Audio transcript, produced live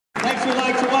we'd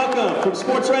like to welcome from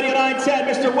Sports Radio 910,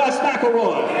 Mr. Wes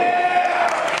McElroy.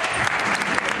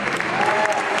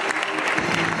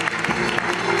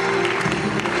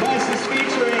 Wes is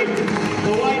featuring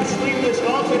the white sleeveless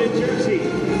alternate jersey,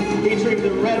 featuring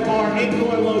the red bar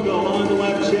acorn logo on the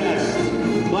left chest.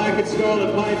 Black and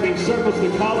scarlet piping circles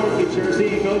the collar of the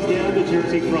jersey and goes down the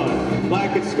jersey front.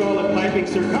 Black and scarlet piping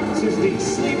circumferences the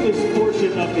sleeveless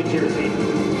portion of the jersey.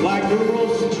 Black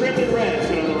numerals trimmed in red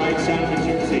sit on the right side of the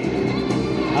jersey.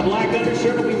 A black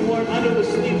undershirt will be worn under the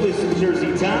sleeveless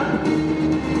jersey top.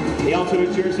 The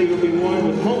alternate jersey will be worn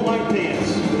with home white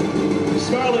pants. The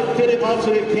scarlet fitted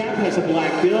alternate cap has a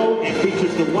black bill and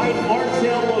features the white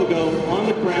R-tail logo on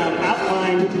the crown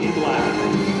outlined in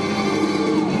black.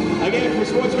 Again, for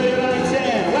Sports Radio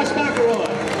 910, Wes McElroy.